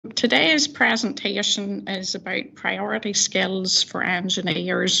Today's presentation is about priority skills for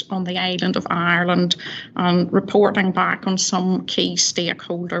engineers on the island of Ireland and reporting back on some key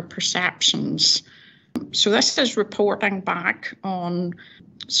stakeholder perceptions. So this is reporting back on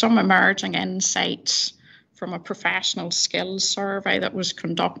some emerging insights from a professional skills survey that was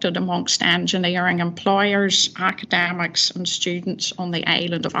conducted amongst engineering employers, academics and students on the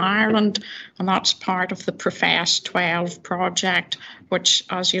island of Ireland, and that's part of the PROFESS 12 project, which,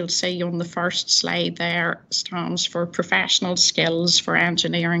 as you'll see on the first slide there, stands for Professional Skills for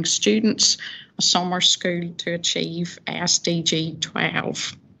Engineering Students, a summer school to achieve SDG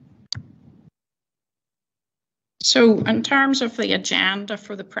 12. So in terms of the agenda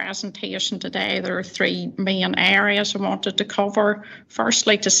for the presentation today, there are three main areas I wanted to cover.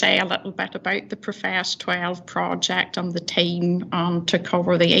 Firstly, to say a little bit about the PROFESS 12 project and the team, and to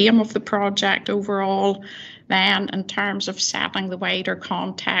cover the aim of the project overall. Then, in terms of setting the wider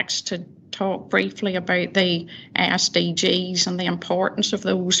context, to talk briefly about the SDGs and the importance of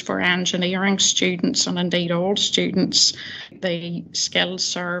those for engineering students and indeed all students, the skills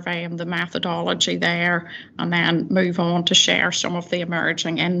survey and the methodology there, and then move on to share some of the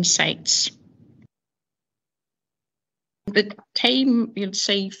emerging insights. The team you'll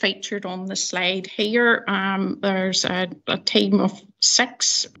see featured on the slide here, there's a team of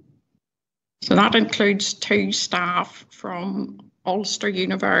 6. So that includes 2 staff from Ulster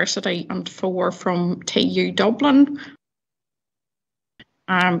University and 4 from TU Dublin.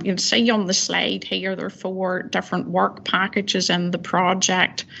 You'll see on the slide here there are 4 different work packages in the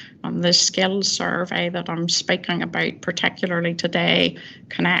project, and the skills survey that I'm speaking about particularly today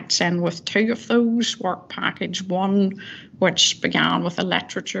connects in with 2 of those. Work package 1, which began with a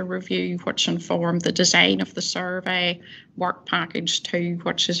literature review which informed the design of the survey. Work package 2,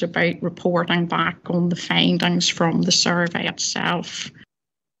 which is about reporting back on the findings from the survey itself.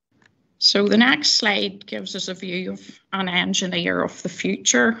 So the next slide gives us a view of an engineer of the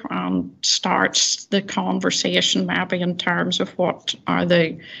future and starts the conversation maybe in terms of what are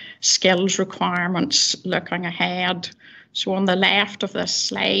the skills requirements looking ahead. So on the left of this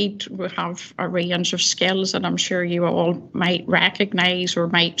slide, we have a range of skills that I'm sure you all might recognise or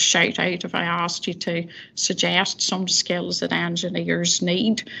might shout out if I asked you to suggest some skills that engineers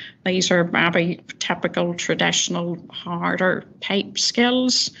need. These are maybe typical, traditional, harder type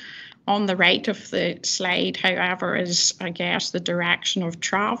skills. On the right of the slide, however, is, I guess, the direction of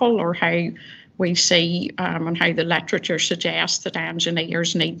travel, or how we see and how the literature suggests that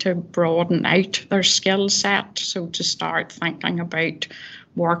engineers need to broaden out their skill set. So to start thinking about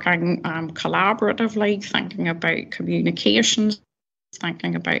working collaboratively, thinking about communications,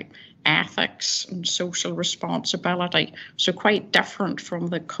 thinking about ethics and social responsibility. So quite different from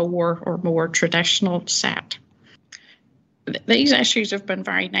the core or more traditional set. These issues have been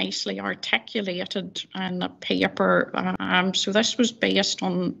very nicely articulated in a paper. So this was based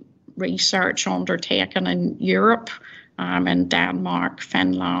on research undertaken in Europe, in Denmark,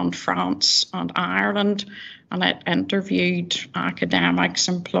 Finland, France and Ireland, and it interviewed academics,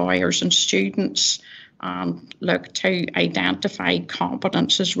 employers and students and looked to identify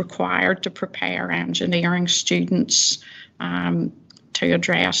competences required to prepare engineering students to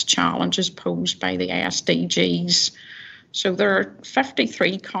address challenges posed by the SDGs. So there are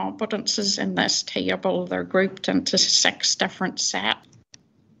 53 competences in this table. They're grouped into 6 different sets.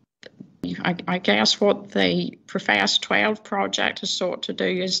 I guess what the PROFESS 12 project has sought to do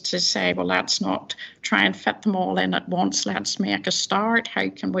is to say, well, let's not try and fit them all in at once. Let's make a start. How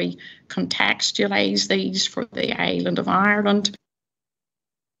can we contextualise these for the island of Ireland?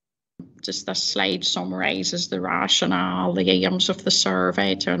 Just this slide summarises the rationale, the aims of the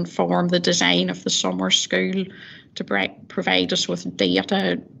survey to inform the design of the summer school, to provide us with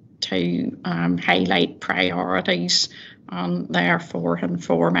data to highlight priorities and therefore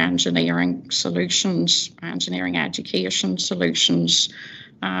inform engineering solutions, engineering education solutions.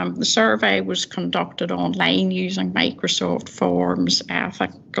 The survey was conducted online using Microsoft Forms.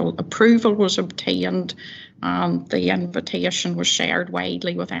 Ethical approval was obtained, and the invitation was shared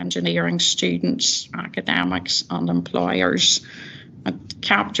widely with engineering students, academics and employers. It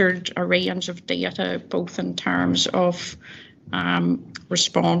captured a range of data, both in terms of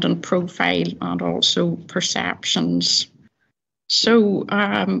respondent profile and also perceptions. So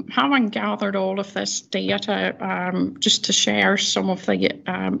having gathered all of this data, just to share some of the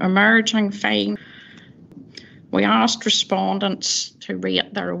emerging findings, we asked respondents to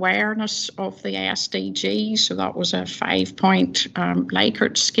rate their awareness of the SDGs. So that was a 5-point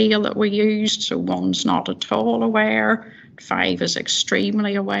Likert scale that we used. So 1's not at all aware, 5 is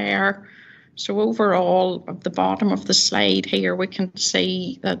extremely aware. So overall, at the bottom of the slide here, we can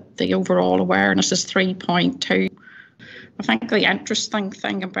see that the overall awareness is 3.2. I think the interesting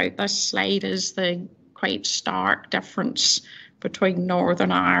thing about this slide is the quite stark difference between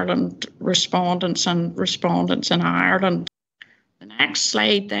Northern Ireland respondents and respondents in Ireland. The next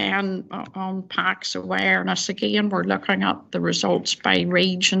slide then unpacks awareness. Again, we're looking at the results by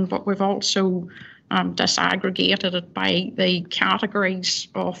region, but we've also disaggregated it by the categories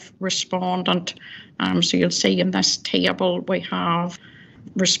of respondent. So you'll see in this table we have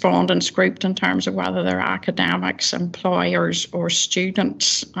respondents grouped in terms of whether they're academics, employers or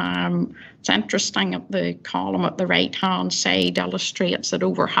students. It's interesting that the column at the right hand side illustrates that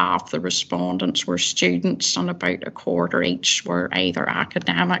over half the respondents were students and about a quarter each were either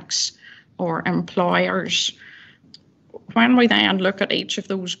academics or employers. When we then look at each of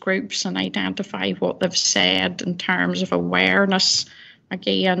those groups and identify what they've said in terms of awareness,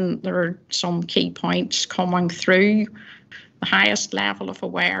 again, there are some key points coming through. The highest level of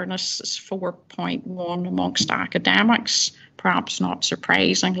awareness is 4.1 amongst academics, perhaps not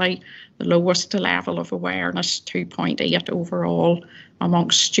surprisingly. The lowest level of awareness, 2.8 overall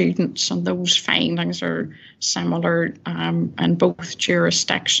amongst students, and those findings are similar in both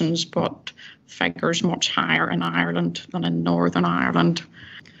jurisdictions, but figures much higher in Ireland than in Northern Ireland.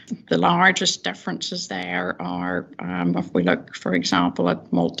 The largest differences there are, if we look, for example,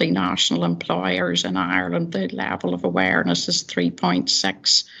 at multinational employers in Ireland, the level of awareness is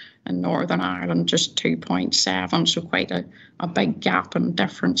 3.6, in Northern Ireland just 2.7, so quite a big gap in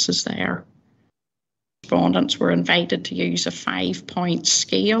differences there. Respondents were invited to use a 5-point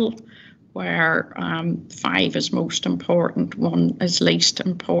scale, where 5 is most important, 1 is least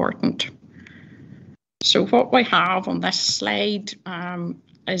important. So what we have on this slide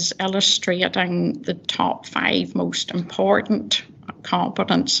is illustrating the top 5 most important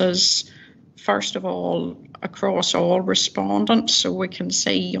competences, first of all, across all respondents. So we can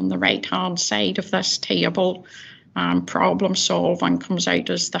see on the right-hand side of this table, problem solving comes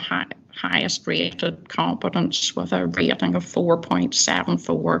out as the highest rated competence with a rating of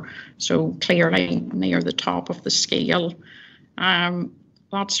 4.74, so clearly near the top of the scale.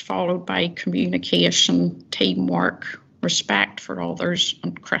 That's followed by communication, teamwork, respect for others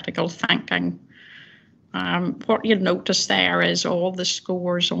and critical thinking. What you'll notice there is all the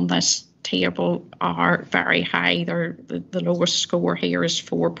scores on this table are very high. The lowest score here is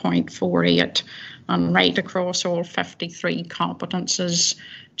 4.48, and right across all 53 competences,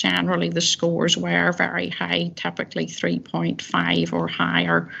 generally the scores were very high, typically 3.5 or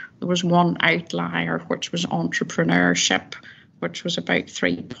higher. There was one outlier, which was entrepreneurship, which was about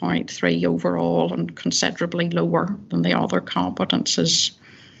 3.3 overall and considerably lower than the other competences.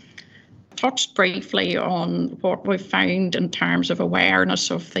 Touched briefly on what we found in terms of awareness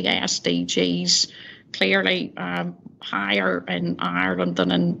of the SDGs. Clearly higher in Ireland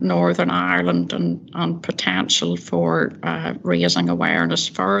than in Northern Ireland, and potential for raising awareness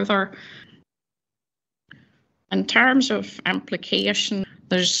further. In terms of implication,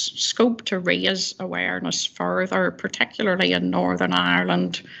 there's scope to raise awareness further, particularly in Northern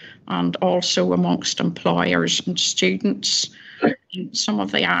Ireland and also amongst employers and students. Some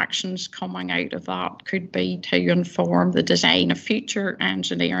of the actions coming out of that could be to inform the design of future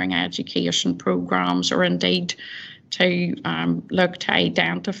engineering education programmes, or indeed to look to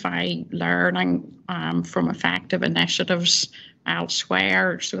identify learning from effective initiatives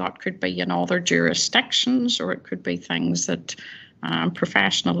elsewhere. So that could be in other jurisdictions, or it could be things that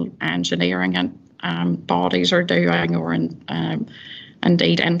professional engineering and bodies are doing, or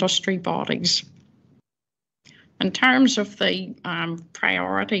indeed industry bodies. In terms of the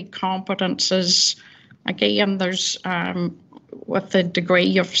priority competences, again, there's with the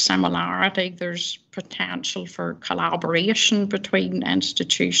degree of similarity, there's potential for collaboration between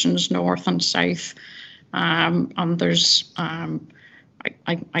institutions, north and south, and there's,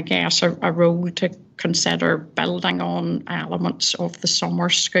 I guess, a role to consider building on elements of the summer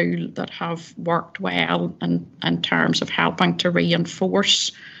school that have worked well in terms of helping to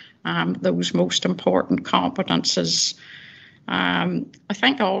reinforce those most important competences. I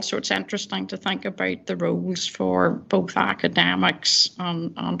think also it's interesting to think about the roles for both academics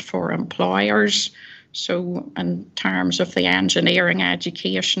and for employers. So in terms of the engineering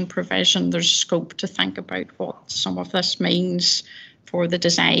education provision, there's scope to think about what some of this means for the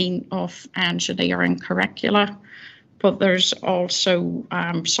design of engineering curricula. But there's also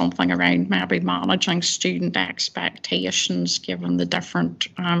something around maybe managing student expectations, given the different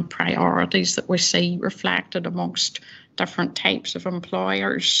priorities that we see reflected amongst different types of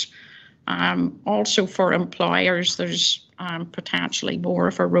employers. Also for employers, there's potentially more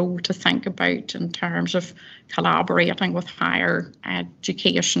of a role to think about in terms of collaborating with higher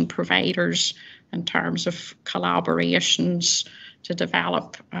education providers, in terms of collaborations to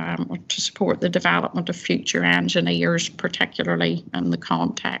develop or to support the development of future engineers, particularly in the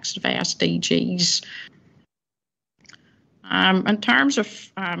context of SDGs. In terms of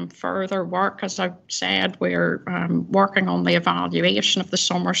further work, as I've said, we're working on the evaluation of the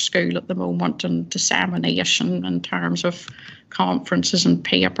summer school at the moment and dissemination in terms of conferences and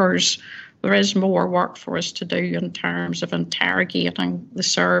papers. There is more work for us to do in terms of interrogating the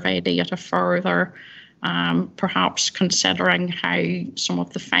survey data further, perhaps considering how some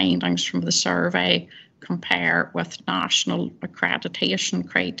of the findings from the survey compare with national accreditation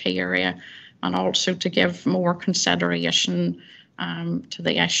criteria, and also to give more consideration to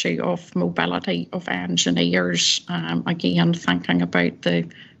the issue of mobility of engineers, again thinking about the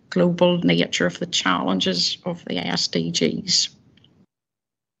global nature of the challenges of the SDGs.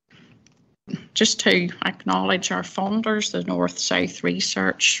 Just to acknowledge our funders, the North-South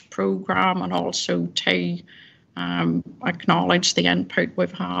Research Programme, and also to acknowledge the input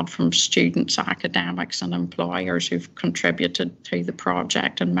we've had from students, academics and employers who've contributed to the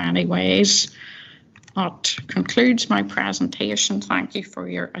project in many ways. That concludes my presentation. Thank you for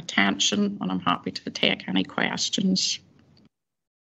your attention, and I'm happy to take any questions.